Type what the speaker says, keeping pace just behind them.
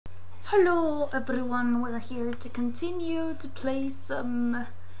Hello everyone, we're here to continue to play some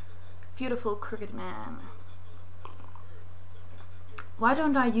beautiful Cricket Man. Why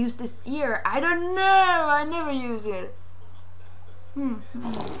don't I use this ear? I don't know, I never use it.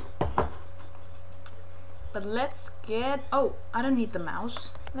 But let's get, oh, I don't need the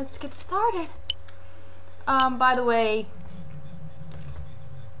mouse. Let's get started. By the way,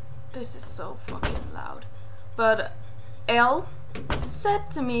 this is so fucking loud. But L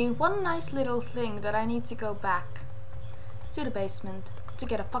said to me one nice little thing that I need to go back to the basement to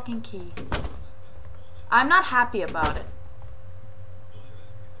get a fucking key. I'm not happy about it.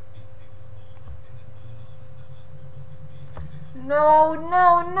 No,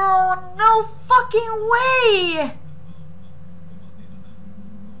 no, no, no fucking way!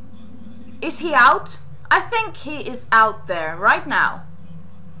 Is he out? I think he is out there right now.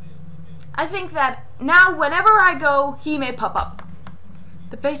 I think that now whenever I go, he may pop up.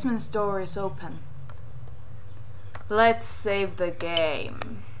 The basement's door is open. Let's save the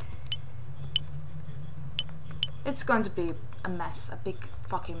game. It's going to be a mess, a big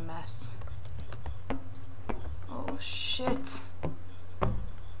fucking mess. Oh shit.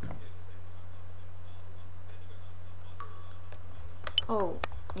 Oh,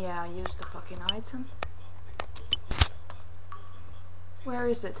 yeah, I used the fucking item. Where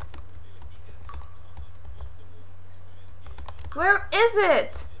is it? Where is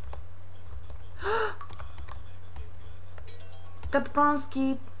it? Got the bronze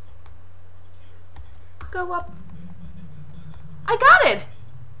key. Go up. I got it!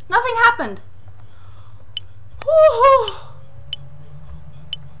 Nothing happened. Woohoo!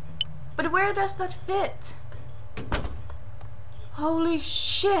 But where does that fit? Holy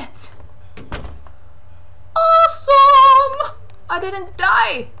shit! Awesome! I didn't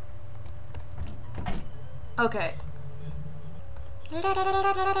die! Okay. The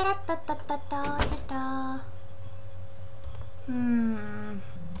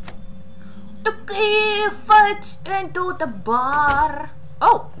key fits into the bar.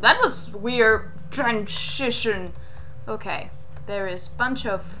 Oh, that was weird transition. Okay, there is bunch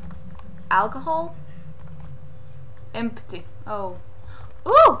of alcohol. Empty. Oh.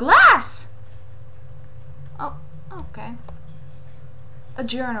 Ooh, glass! Oh, okay. A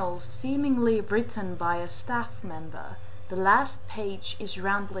journal seemingly written by a staff member. The last page is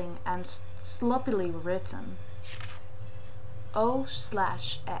rambling and sloppily written.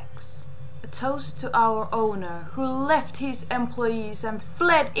 O/X. A toast to our owner who left his employees and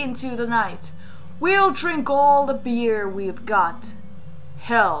fled into the night. We'll drink all the beer we've got.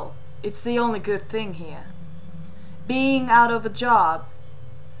 Hell, it's the only good thing here. Being out of a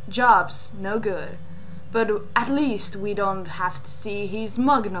job's no good. But at least we don't have to see his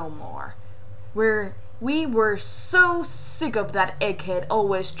mug no more. We were so sick of that egghead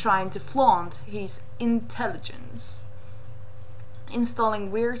always trying to flaunt his intelligence.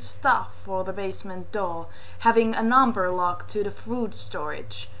 Installing weird stuff for the basement door, having a number lock to the food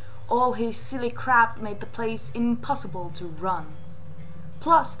storage. All his silly crap made the place impossible to run.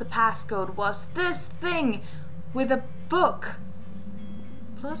 Plus the passcode was this thing with a book.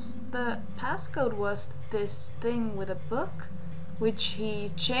 Which he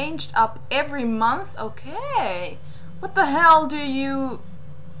changed up every month? Okay. What the hell do you...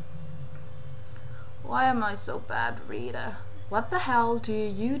 Why am I so bad, Rita? What the hell do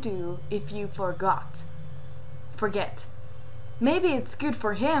you do if you forget? Maybe it's good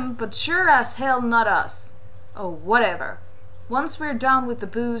for him, but sure as hell not us. Oh, whatever. Once we're done with the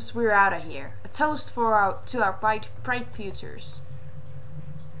booze, we're out of here. A toast to our bright futures.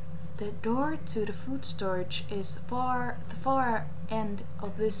 The door to the food storage is the far end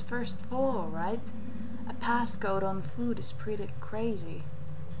of this first floor, right? A passcode on food is pretty crazy.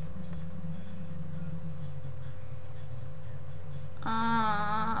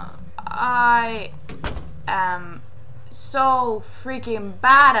 I am so freaking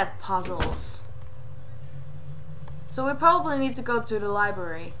bad at puzzles. So we probably need to go to the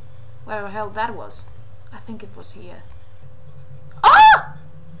library. Whatever the hell that was. I think it was here. Ah!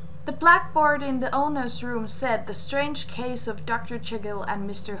 The blackboard in the owner's room said the strange case of Dr. Jekyll and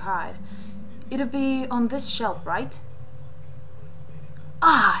Mr. Hyde. It'll be on this shelf, right?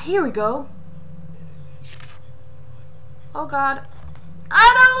 Ah, here we go. Oh god.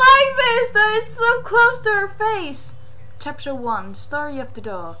 I don't like this, that it's so close to her face. Chapter 1, Story of the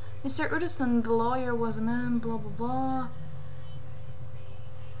Door. Mr. Utterson, the lawyer, was a man, blah blah blah.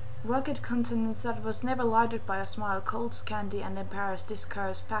 Rugged countenance that was never lighted by a smile, cold candy and embarrassed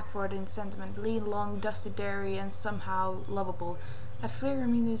discourse, backward in sentiment, lean, long, dusty, dairy, and somehow lovable. At flair, I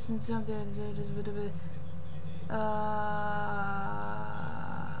mean, this and something.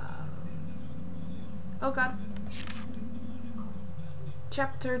 Oh god.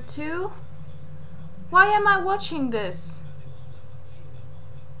 Chapter 2? Why am I watching this?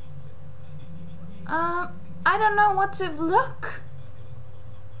 I don't know what to look.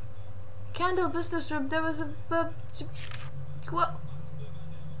 Candle business room. There was a what?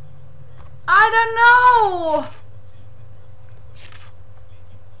 I don't know.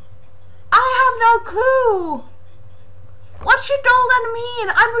 I have no clue. What should all that mean?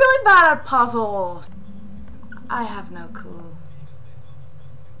 I'm really bad at puzzles. I have no clue.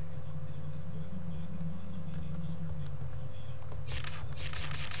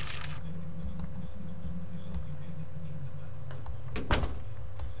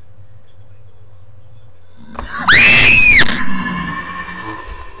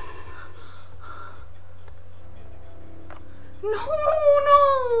 No!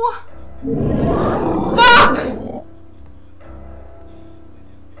 Fuck!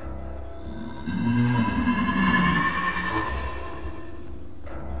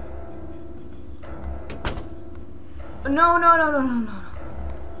 No.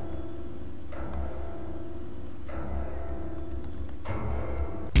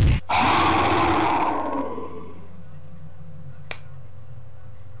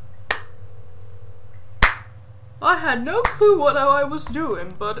 I had no clue what I was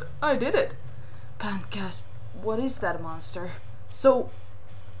doing, but I did it. Pancast, what is that monster? So,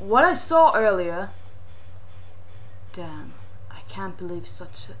 what I saw earlier... Damn, I can't believe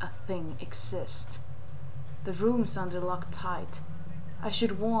such a thing exists. The room's under lock tight. I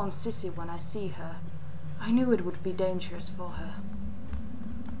should warn Sissy when I see her. I knew it would be dangerous for her.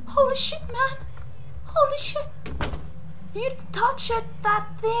 Holy shit, man! Holy shit! You touched that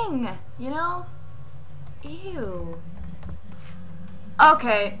thing, you know? Ew.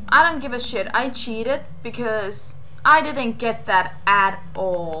 Okay, I don't give a shit. I cheated because I didn't get that at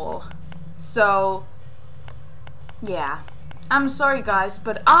all. So, yeah. I'm sorry guys,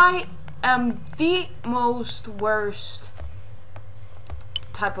 but I am the most worst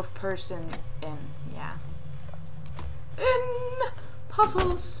type of person in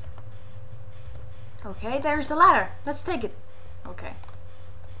puzzles. Okay, there's a ladder. Let's take it. Okay.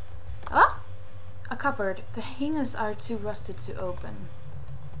 Oh? A cupboard. The hinges are too rusted to open.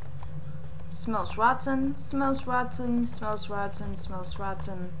 Smells rotten, smells rotten, smells rotten, smells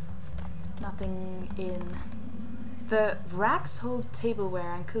rotten. Nothing in. The racks hold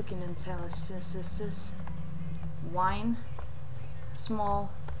tableware and cooking utensils. Wine.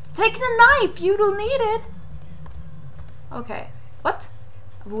 Small. Take the knife! You'll need it! Okay. What?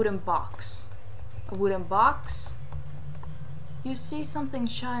 A wooden box. A wooden box? You see something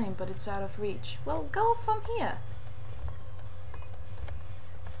shining, but it's out of reach. Well, go from here.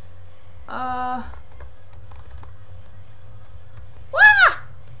 Wah!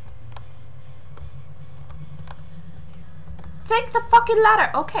 Take the fucking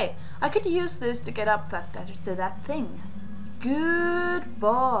ladder. Okay, I could use this to get up to that thing. Good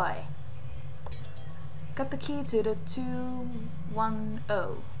boy. Got the key to the 210.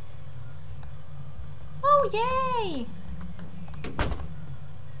 Oh yay!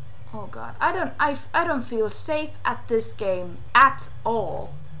 Oh god, I don't feel safe at this game at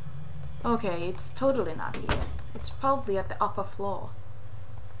all. Okay, it's totally not here. It's probably at the upper floor.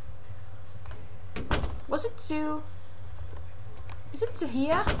 Was it to... Is it to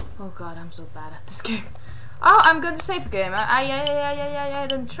here? Oh god, I'm so bad at this game. Oh, I'm going to save the game. I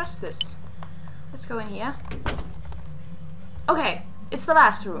don't trust this. Let's go in here. Okay, it's the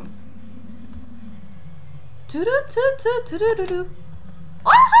last room.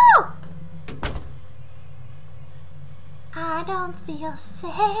 Woohoo! I don't feel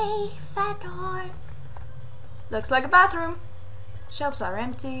safe at all. Looks like a bathroom. Shelves are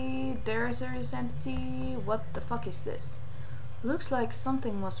empty. Dresser is empty. What the fuck is this? Looks like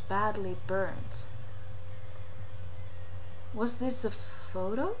something was badly burnt. Was this a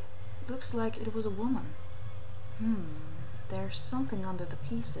photo? Looks like it was a woman. There's something under the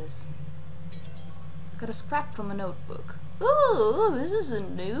pieces. Got a scrap from a notebook. Ooh, this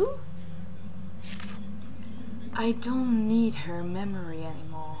isn't new. I don't need her memory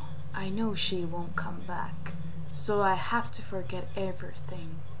anymore. I know she won't come back. So I have to forget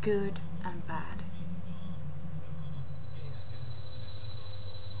everything, good and bad.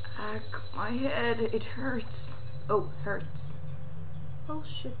 My head, it hurts. Oh, hurts. Oh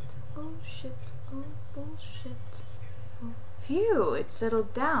shit, oh shit, oh bullshit. Oh. Phew, it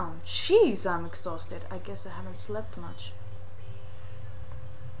settled down. Jeez, I'm exhausted. I guess I haven't slept much.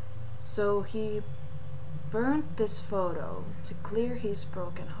 So he burnt this photo to clear his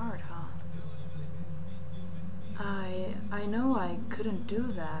broken heart, huh? I know I couldn't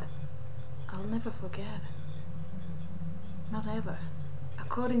do that. I'll never forget. Not ever.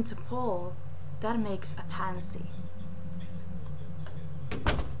 According to Paul, that makes a pansy.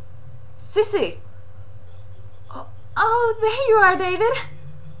 Sissy! Oh, there you are, David!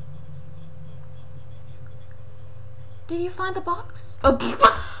 Did you find the box? Oh.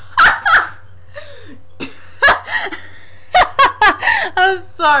 I'm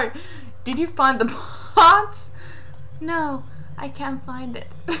sorry. Did you find the box? No, I can't find it.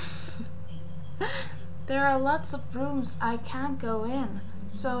 There are lots of rooms I can't go in,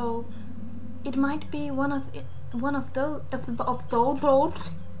 so it might be one of those.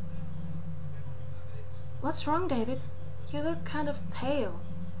 What's wrong, David? You look kind of pale.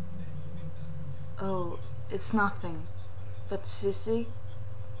 Oh, it's nothing. But Sissy,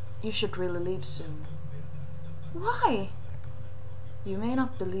 you should really leave soon. Why? You may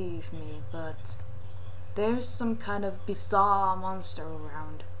not believe me, but there's some kind of bizarre monster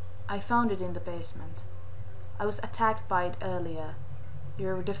around. I found it in the basement. I was attacked by it earlier.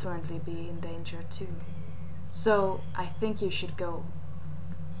 You'll definitely be in danger too. So, I think you should go.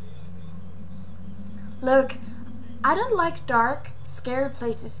 Look, I don't like dark, scary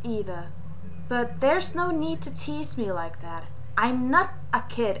places either. But there's no need to tease me like that. I'm not a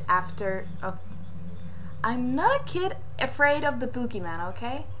kid afraid of the boogeyman,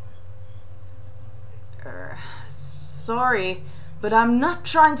 okay? Sorry, but I'm not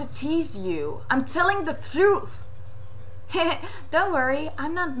trying to tease you. I'm telling the truth. Don't worry,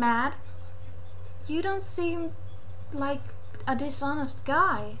 I'm not mad. You don't seem like a dishonest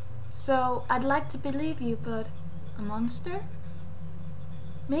guy. So I'd like to believe you, but a monster?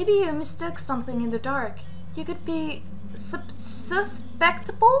 Maybe you mistook something in the dark. You could be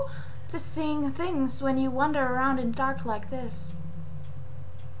susceptible to seeing things when you wander around in the dark like this.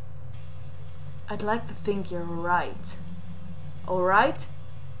 I'd like to think you're right. Alright?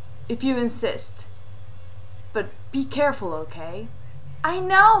 If you insist. But be careful, okay? I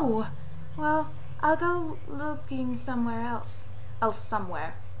know! Well, I'll go looking somewhere else.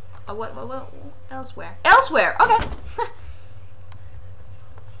 Somewhere. Elsewhere. Elsewhere! Okay!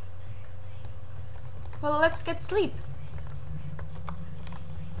 Well, let's get sleep.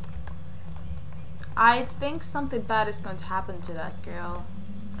 I think something bad is going to happen to that girl.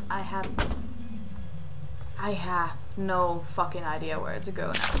 I have no fucking idea where to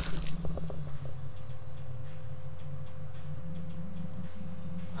go now.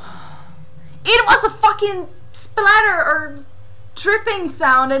 It was a fucking splatter or dripping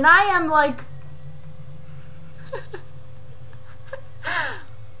sound, and I am like...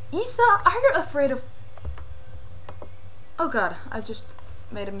 Isa, are you afraid of... Oh god, I just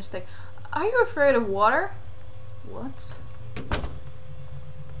made a mistake. Are you afraid of water? What?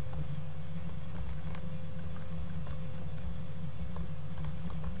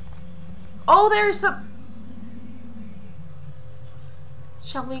 Oh, there's a...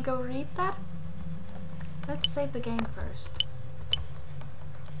 Shall we go read that? Let's save the game first.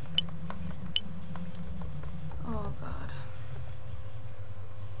 Oh god.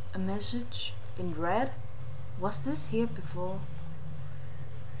 A message in red? Was this here before?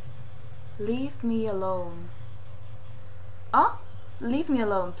 Leave me alone. Oh? Leave me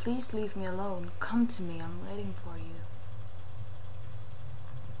alone. Please leave me alone. Come to me. I'm waiting for you.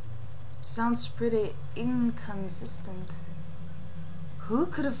 Sounds pretty inconsistent. Who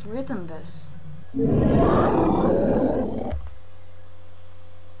could have written this?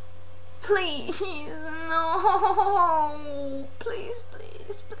 Please, no. Please,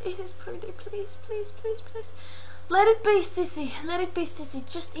 please, please, pretty, please, please, please, please. Let it be, Sissy. Let it be, Sissy.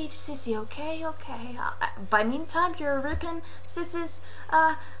 Just eat Sissy, okay? Okay. By meantime, you're ripping Sissy's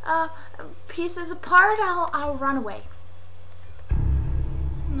pieces apart. I'll run away.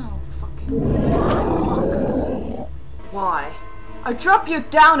 No fucking way. Fuck me. Why? I drop you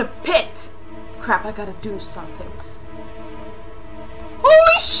down a pit. Crap, I gotta do something.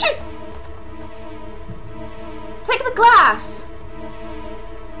 Holy shit! Take the glass.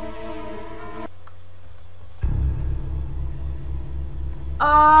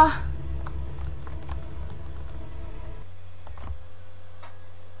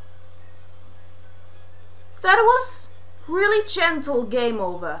 That was really gentle game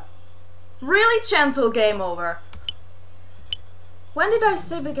over. Really gentle game over. When did I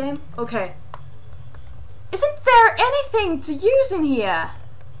save the game? Okay. Isn't there anything to use in here?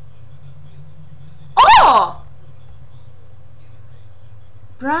 Oh!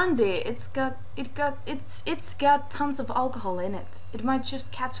 Brandy, it's got tons of alcohol in it. It might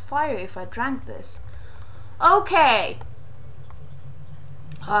just catch fire if I drank this. Okay.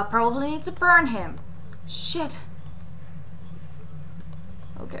 I probably need to burn him. Shit.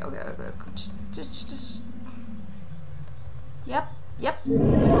 Okay. Just. Yep.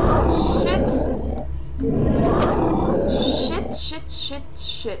 Oh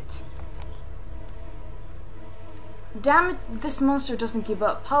shit. Damn it, this monster doesn't give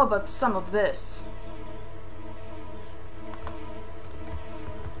up. How about some of this?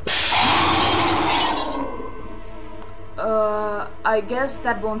 I guess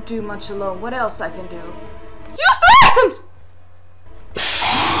that won't do much alone. What else I can do? Use the items!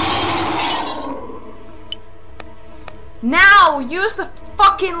 Now, use the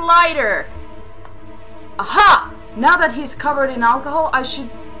fucking lighter! Aha! Now that he's covered in alcohol,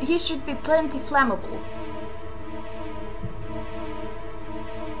 he should be plenty flammable.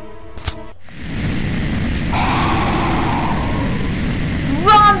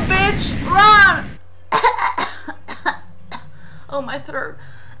 Run, bitch! Run! Oh, my throat.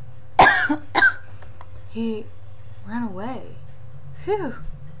 He ran away. Phew.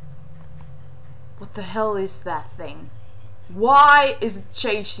 What the hell is that thing? Why is it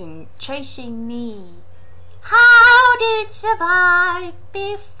chasing me? How did it survive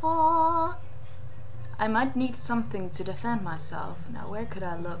before? I might need something to defend myself. Now, where could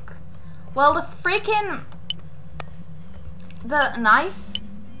I look? Well, the freaking... The knife?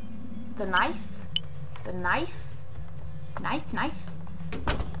 The knife? The knife? Knife?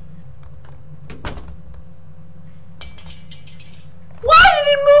 Why did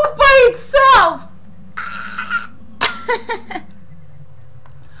it move by itself?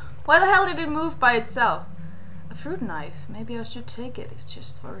 Why the hell did it move by itself? A fruit knife. Maybe I should take it. It's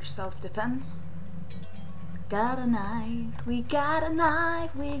just for self-defense. Got a knife. We got a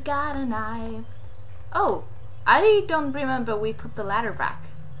knife. We got a knife. Oh, I don't remember we put the ladder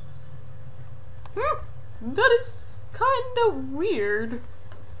back. That is kinda weird.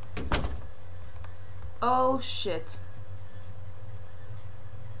 Oh shit.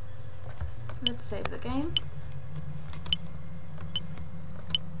 Let's save the game.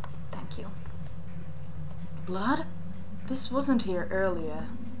 Thank you. Blood? This wasn't here earlier.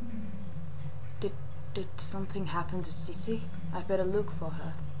 Did something happen to Sissy? I better look for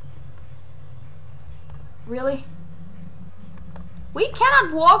her. Really? We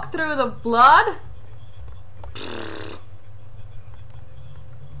cannot walk through the blood?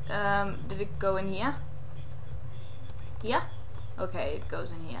 Did it go in here? Yeah? Okay, it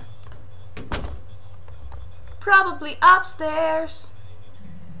goes in here. Probably upstairs.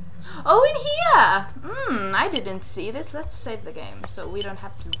 Oh, in here! I didn't see this. Let's save the game so we don't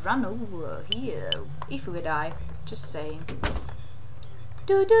have to run over here if we die. Just saying.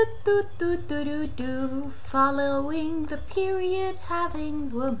 Do. Following the period having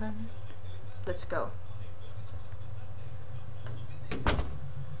woman. Let's go.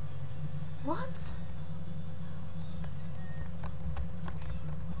 What?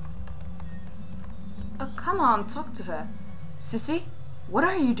 Oh, come on, talk to her. Sissy, what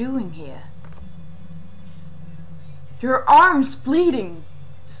are you doing here? Your arm's bleeding.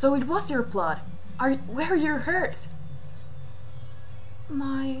 So it was your blood. Where are you hurt?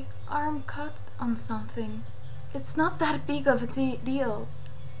 My arm cut on something. It's not that big of a deal.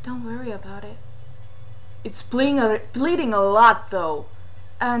 Don't worry about it. It's bleeding a lot though.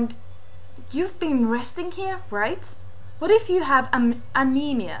 And you've been resting here, right? What if you have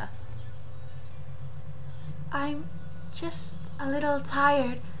anemia? I'm just a little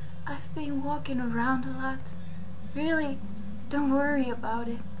tired. I've been walking around a lot. Really, don't worry about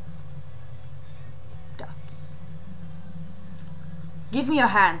it. Dots. Give me your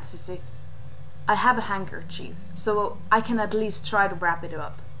hand, Sissy. I have a handkerchief, so I can at least try to wrap it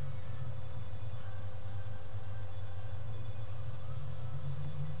up.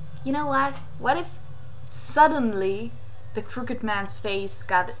 You know what? What if suddenly the crooked man's face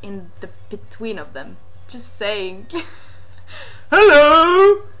got in the between of them? Just saying.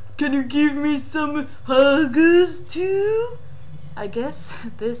 Hello! Can you give me some huggers too? I guess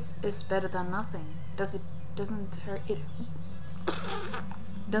this is better than nothing. Doesn't hurt it?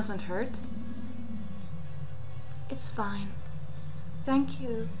 Doesn't hurt? It's fine. Thank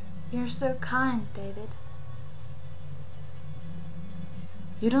you. You're so kind, David.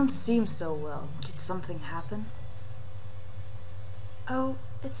 You don't seem so well. Did something happen? Oh,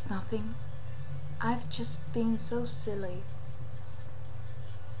 it's nothing. I've just been so silly.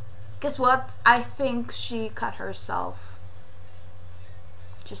 Guess what? I think she cut herself.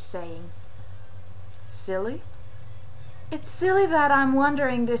 Just saying. Silly? It's silly that I'm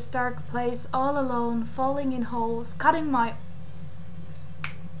wandering this dark place all alone, falling in holes, cutting my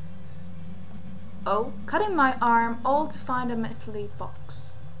arm, all to find a Mesli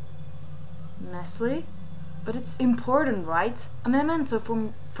box. Mesli? But it's important, right? A memento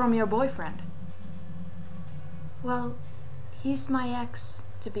from your boyfriend. Well, he's my ex,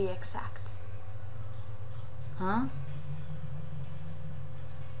 to be exact. Huh?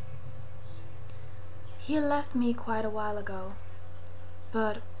 He left me quite a while ago.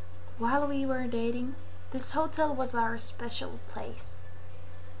 But while we were dating, this hotel was our special place.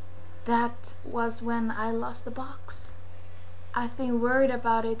 That was when I lost the box. I've been worried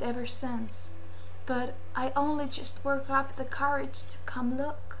about it ever since, but I only just woke up the courage to come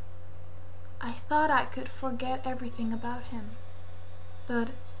look. I thought I could forget everything about him, but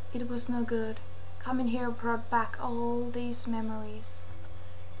it was no good. Coming here brought back all these memories.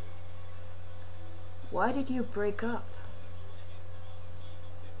 Why did you break up?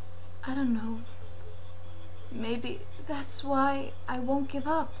 I don't know. Maybe that's why I won't give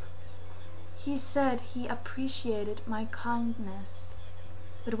up. He said he appreciated my kindness,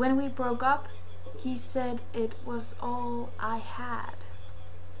 but when we broke up, he said it was all I had.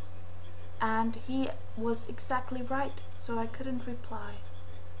 And he was exactly right, so I couldn't reply.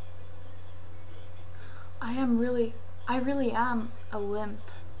 I really am a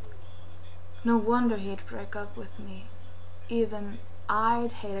wimp. No wonder he'd break up with me. Even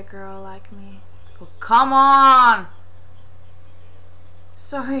I'd hate a girl like me. Oh, come on!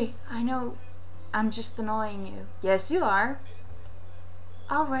 Sorry, I know I'm just annoying you. Yes, you are.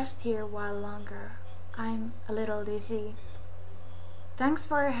 I'll rest here a while longer. I'm a little dizzy. Thanks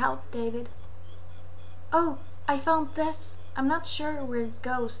for your help, David. Oh, I found this. I'm not sure where it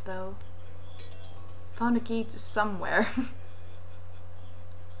goes, though. Found a key to somewhere.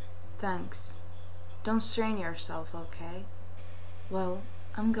 Thanks. Don't strain yourself, okay? Well,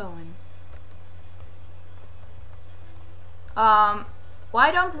 I'm going.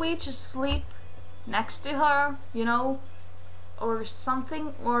 Why don't we just sleep next to her, you know, or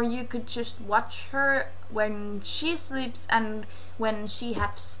something? Or you could just watch her when she sleeps, and when she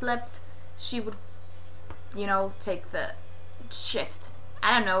have slept, she would, you know, take the shift.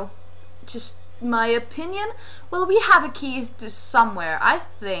 I don't know, just my opinion. Well, we have a key to somewhere. I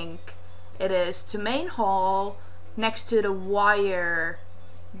think it is to main hall next to the wire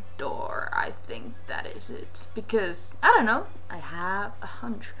door. I think that is it, because I don't know, I have a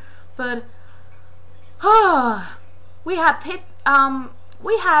hunch. But we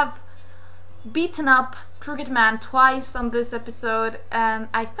have beaten up Crooked Man twice on this episode, and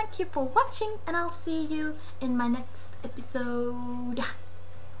I thank you for watching, and I'll see you in my next episode.